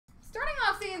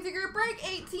CNC Group Break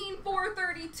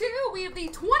 18432. We have the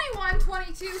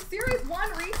 21-22 Series 1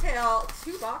 Retail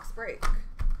 2-box break.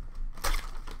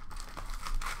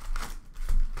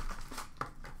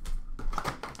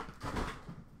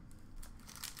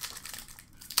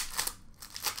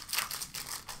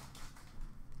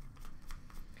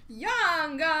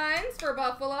 Young Guns for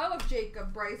Buffalo of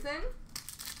Jacob Bryson.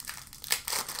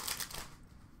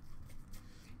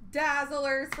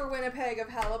 Dazzlers for Winnipeg of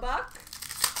Hellebuck.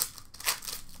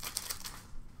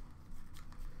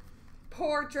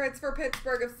 Portraits for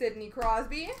Pittsburgh of Sidney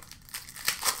Crosby.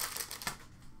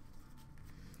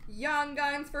 Young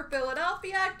Guns for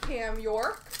Philadelphia, Cam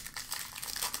York.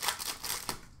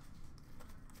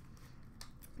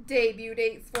 Debut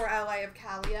dates for LA of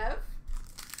Kaliev.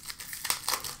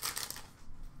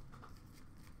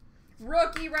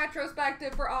 Rookie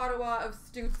retrospective for Ottawa of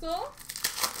Stützle.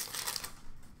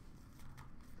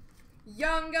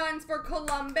 Young Guns for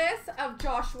Columbus of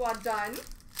Joshua Dunn.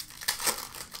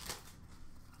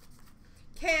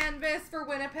 Canvas for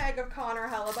Winnipeg of Connor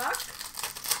Hellebuck.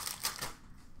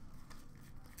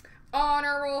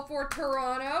 Honor Roll for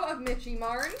Toronto of Mitchie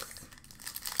Marnes.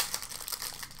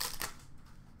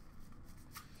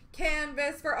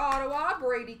 Canvas for Ottawa,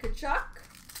 Brady Tkachuk.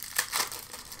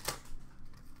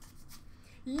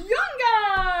 Young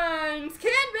Guns!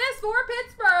 Canvas for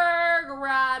Pittsburgh,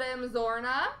 Radim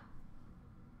Zorna.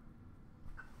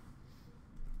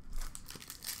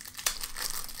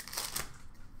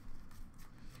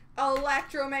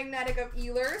 Electromagnetic of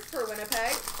Ehlers for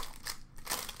Winnipeg.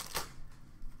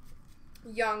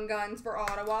 Young Guns for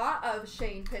Ottawa of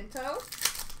Shane Pinto.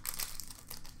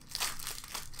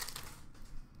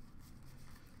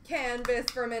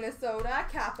 Canvas for Minnesota,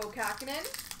 Capo Kakinen.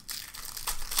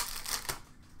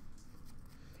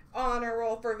 Honor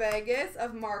Roll for Vegas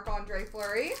of Marc-Andre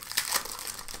Fleury.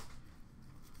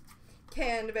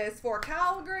 Canvas for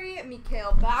Calgary,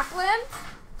 Mikael Backlund.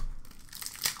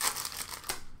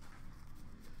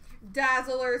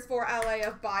 Dazzlers for LA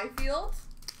of Byfield.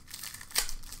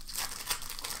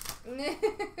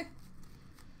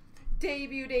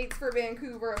 Debut dates for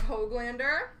Vancouver of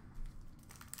Höglander.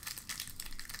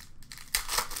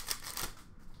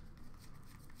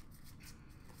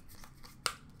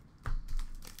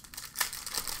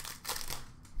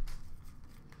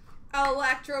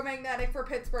 Electromagnetic for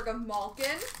Pittsburgh of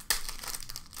Malkin.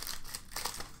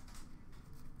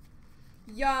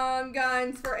 Young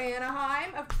Guns for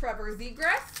Anaheim of Trevor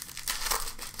Zegras.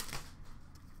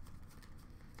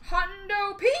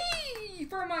 Hundo P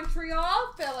for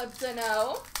Montreal, Philip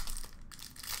Deneau.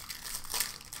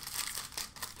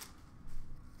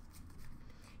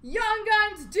 Young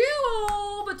Guns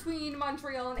duel between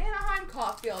Montreal and Anaheim,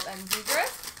 Caulfield and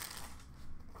Zegras.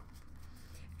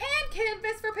 And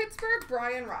canvas for Pittsburgh,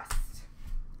 Brian Rust.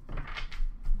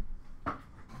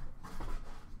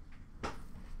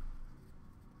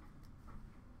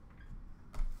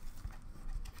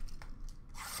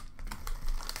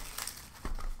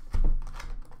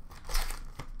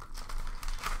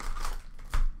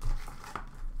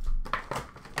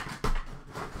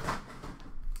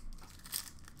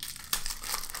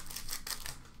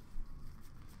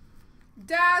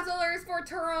 Dazzlers for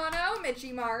Toronto,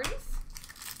 Mitchie Marnes.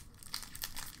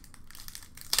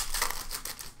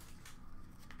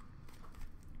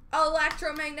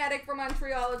 Electromagnetic for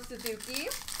Montreal of Suzuki.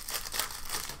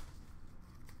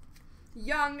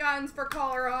 Young Guns for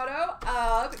Colorado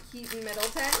of Keaton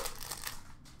Middleton.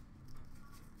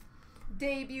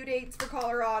 Debut dates for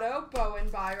Colorado, Bowen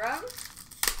Byram.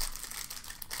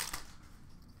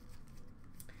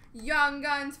 Young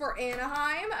Guns for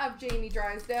Anaheim of Jamie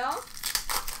Drysdale.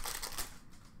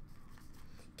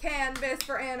 Canvas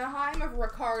for Anaheim of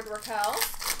Ricard Raquel.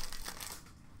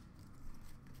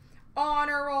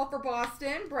 Honor Roll for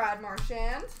Boston, Brad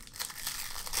Marchand.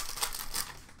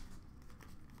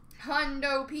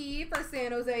 Hundo P for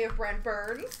San Jose of Brent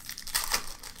Burns.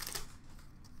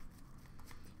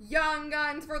 Young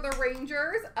Guns for the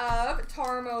Rangers of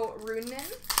Tarmo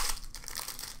Runen.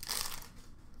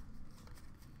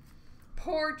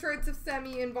 Portraits of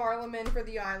Semi and Varlaman for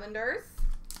the Islanders.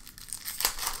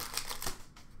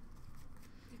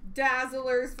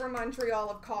 Dazzlers for Montreal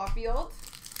of Caulfield.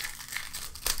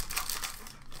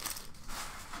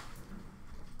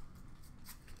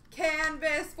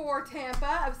 Canvas for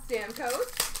Tampa of Stamkos.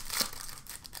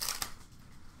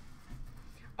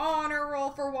 Honor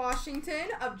Roll for Washington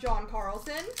of John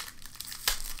Carlson.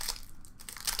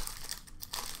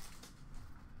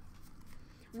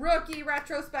 Rookie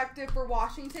retrospective for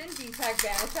Washington, Deepak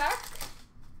Vanacek.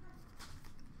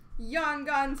 Young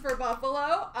Guns for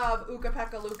Buffalo of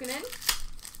Ukko-Pekka Luukkonen.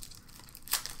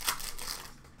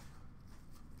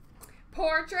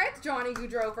 Portrait, Johnny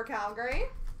Gaudreau for Calgary.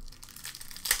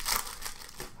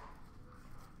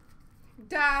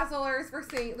 Dazzlers for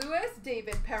St. Louis,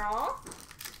 David Perron.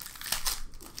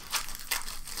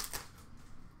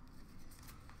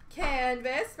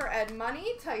 Canvas for Ed Money,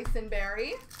 Tyson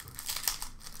Barrie.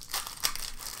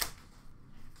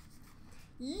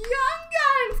 Young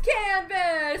Guns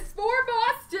canvas for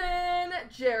Boston,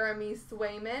 Jeremy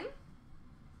Swayman.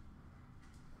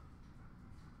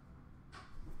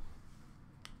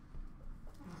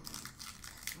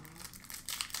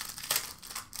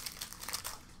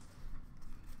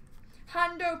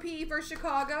 Hundo P for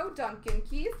Chicago, Duncan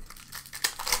Keith.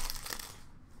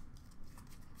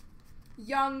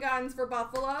 Young Guns for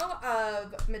Buffalo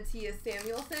of Matthias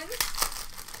Samuelson.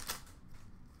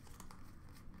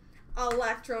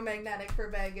 Electromagnetic for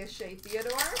Vegas, Shea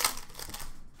Theodore.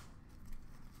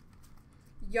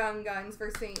 Young Guns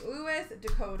for St. Louis,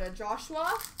 Dakota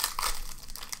Joshua.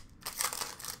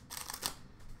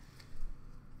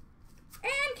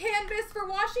 And canvas for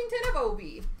Washington of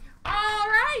Obi. All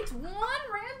right, one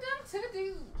random to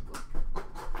do.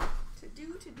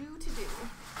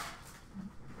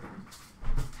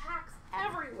 Packs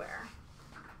everywhere.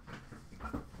 All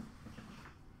right.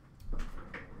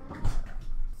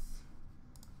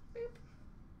 Boop.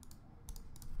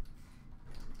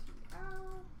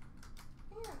 Oh,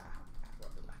 yeah, I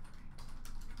love the back.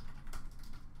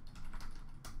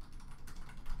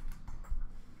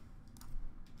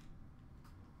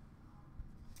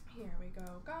 Here we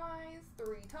go, guys.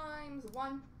 3 times.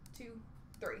 1, 2,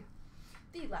 3.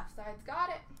 The left side's got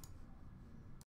it.